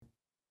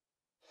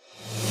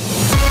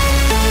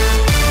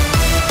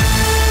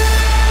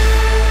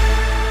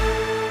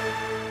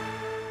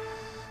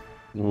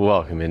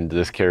Welcome into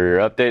this carrier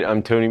update.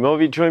 I'm Tony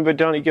Mulvey, joined by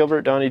Donny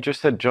Gilbert. Donny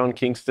just had John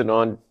Kingston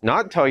on,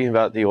 not talking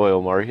about the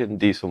oil market and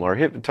diesel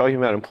market, but talking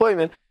about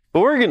employment.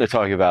 But we're going to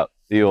talk about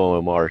the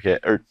oil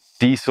market or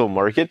diesel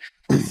market.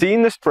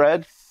 Seeing the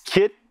spread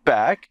get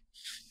back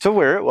to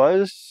where it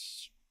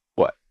was,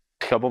 what,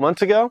 a couple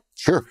months ago?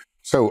 Sure.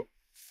 So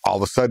all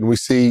of a sudden we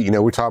see,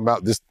 we're talking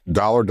about this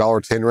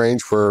 $1.10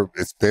 range where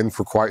it's been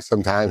for quite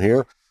some time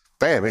here.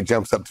 Bam, it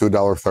jumps up to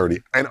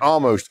 $1.30 and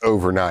almost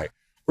overnight.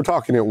 We're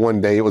talking at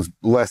one day, it was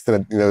less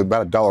than,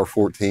 about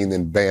 $1.14,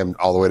 then bam,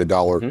 all the way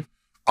to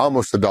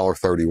almost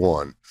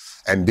 $1.31.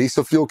 And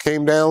diesel fuel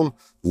came down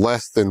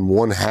less than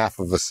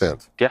 1/2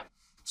 cent. Yeah.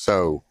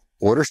 So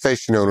what are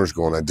station owners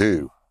going to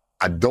do?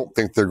 I don't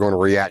think they're going to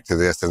react to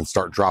this and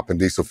start dropping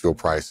diesel fuel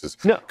prices.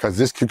 No. Because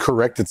this could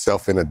correct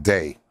itself in a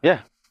day.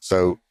 Yeah.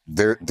 So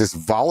this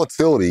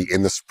volatility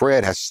in the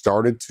spread has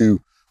started to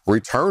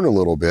return a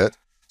little bit.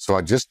 So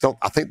I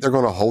think they're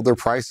going to hold their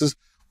prices.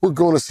 We're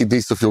going to see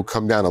diesel fuel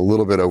come down a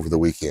little bit over the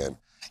weekend.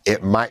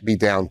 It might be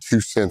down 2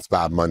 cents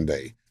by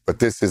Monday, but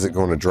this isn't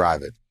going to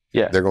drive it.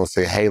 Yeah. They're going to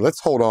say, hey, let's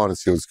hold on and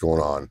see what's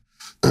going on.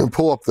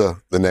 Pull up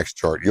the next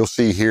chart. You'll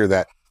see here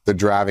that the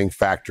driving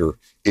factor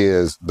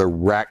is the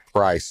rack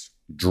price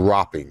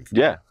dropping.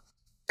 Yeah.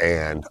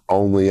 And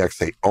only less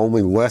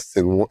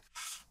than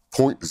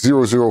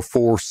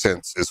 0.004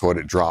 cents is what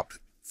it dropped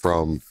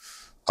from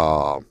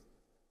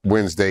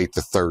Wednesday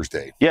to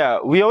Thursday. Yeah,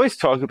 we always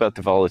talk about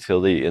the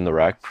volatility in the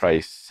rack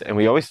price, and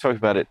we always talk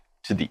about it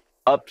to the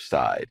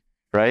upside,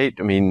 right?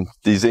 I mean,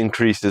 these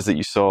increases that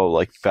you saw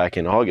like back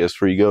in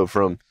August, where you go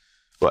from,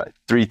 what,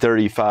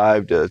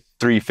 335 to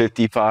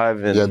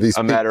 355 in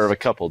a matter of a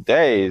couple of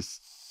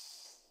days,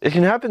 it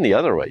can happen the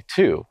other way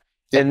too.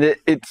 Yeah. And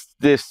it's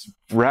this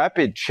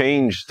rapid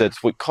change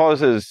that's what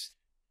causes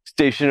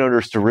station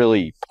owners to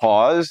really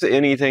pause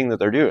anything that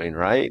they're doing,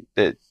 right?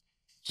 That,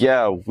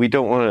 yeah, we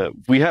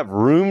have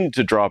room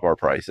to drop our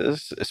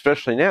prices,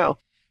 especially now,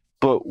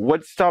 but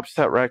what stops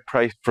that rack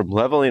price from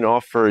leveling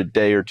off for a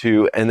day or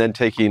two and then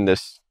taking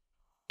this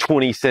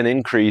 20-cent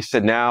increase,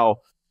 and now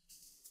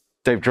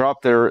they've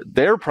dropped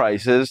their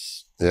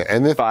prices,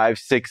 and 5,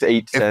 6,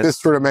 8 cents. If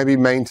this sort of maybe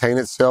maintain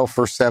itself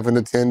for 7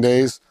 to 10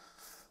 days,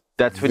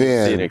 that's when you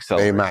see an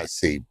acceleration. They might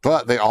see.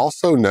 But they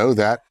also know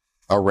that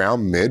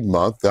around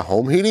mid-month, the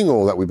home heating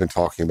oil that we've been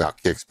talking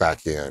about kicks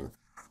back in,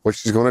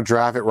 which is going to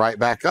drive it right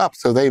back up.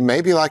 So they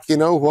may be like, you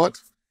know what?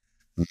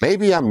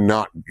 Maybe I'm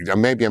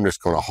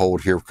just going to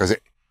hold here because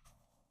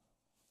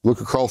look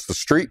across the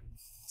street,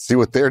 see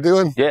what they're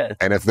doing. Yeah.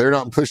 And if they're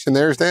not pushing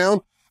theirs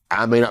down,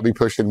 I may not be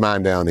pushing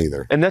mine down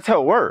either. And that's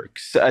how it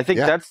works. I think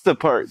that's the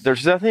part.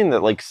 There's nothing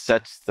that like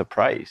sets the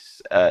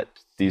price at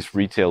these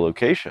retail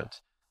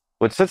locations.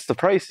 What sets the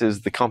price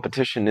is the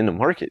competition in the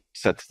market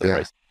sets the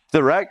price.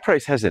 The rack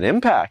price has an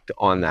impact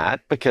on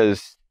that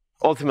because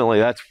ultimately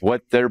that's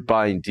what they're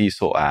buying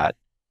diesel at.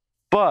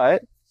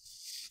 But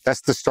that's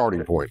the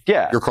starting point.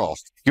 Yeah. Your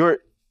cost.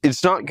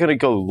 It's not going to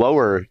go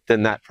lower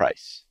than that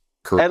price.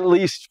 Correct. At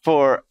least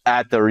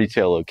at the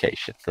retail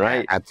location,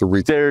 right? At the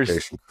retail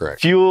location,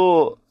 correct.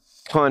 Fuel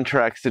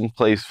contracts in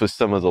place with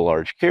some of the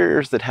large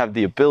carriers that have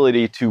the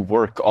ability to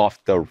work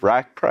off the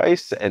rack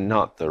price and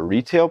not the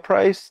retail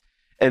price.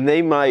 And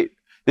they might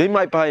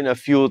buy enough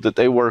fuel that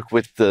they work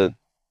with the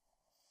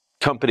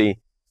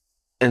company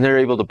and they're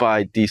able to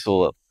buy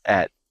diesel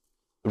at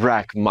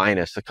rack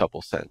minus a couple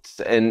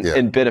cents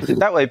and benefit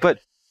that way. But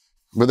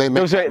they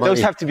make those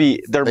have to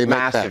be, they're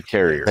massive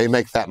carriers. They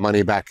make that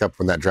money back up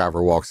when that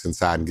driver walks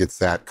inside and gets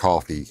that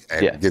coffee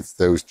and gets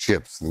those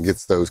chips and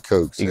gets those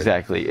Cokes.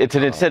 Exactly. It's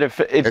an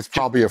incentive. It's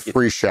probably a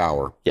free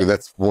shower. Yeah.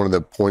 That's one of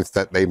the points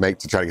that they make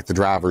to try to get the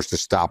drivers to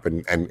stop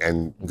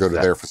and go to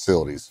their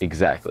facilities.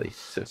 Exactly.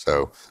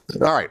 So,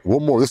 all right,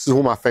 one more. This is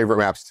one of my favorite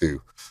maps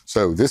too.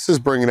 So this is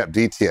bringing up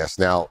DTS.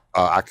 Now,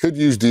 I could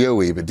use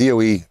DOE, but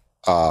DOE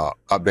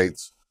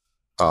updates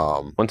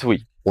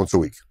once a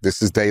week.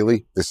 This is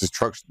daily. This is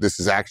trucks. This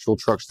is actual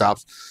truck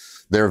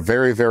stops. They're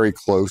very, very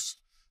close.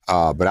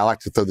 But I like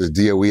to throw this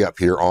DOE up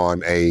here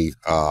on a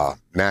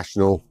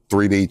national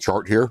 3D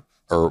chart here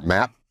or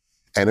map.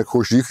 And of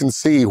course, you can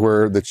see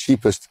where the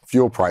cheapest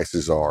fuel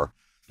prices are.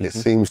 Mm-hmm. It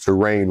seems to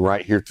rain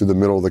right here through the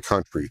middle of the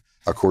country.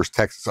 Of course,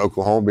 Texas,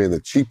 Oklahoma being the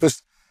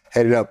cheapest,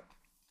 headed up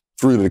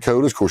through the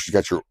Dakotas. Of course,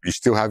 you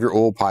still have your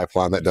oil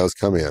pipeline that does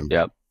come in.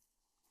 Yep.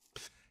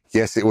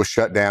 Yes, it was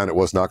shut down. It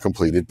was not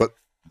completed, but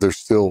there's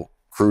still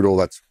crude oil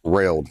that's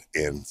railed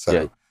in.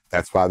 So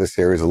that's why this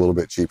area is a little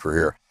bit cheaper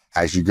here.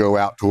 As you go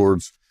out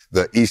towards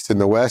the east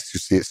and the west, you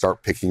see it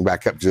start picking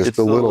back up just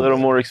a little bit. It's a little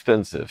more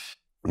expensive.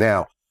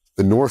 Now,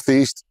 the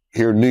Northeast,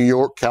 here in New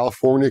York,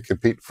 California,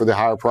 compete for the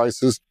higher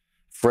prices.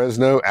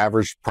 Fresno,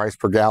 average price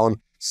per gallon,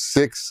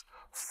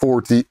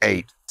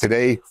 $6.48.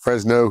 Today,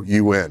 Fresno,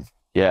 you win.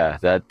 Yeah,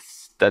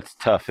 that's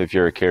tough if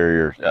you're a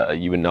carrier.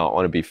 You would not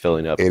want to be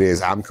filling up. It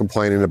is. I'm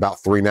complaining about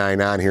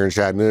 $3.99 here in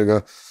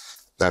Chattanooga.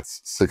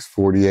 That's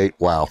 $6.48.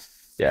 Wow.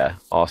 Yeah,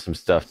 awesome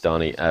stuff,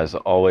 Donny. As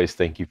always,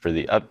 thank you for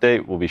the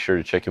update. We'll be sure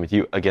to check in with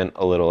you again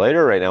a little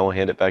later. Right now, we'll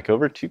hand it back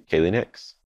over to Kaylee Nix.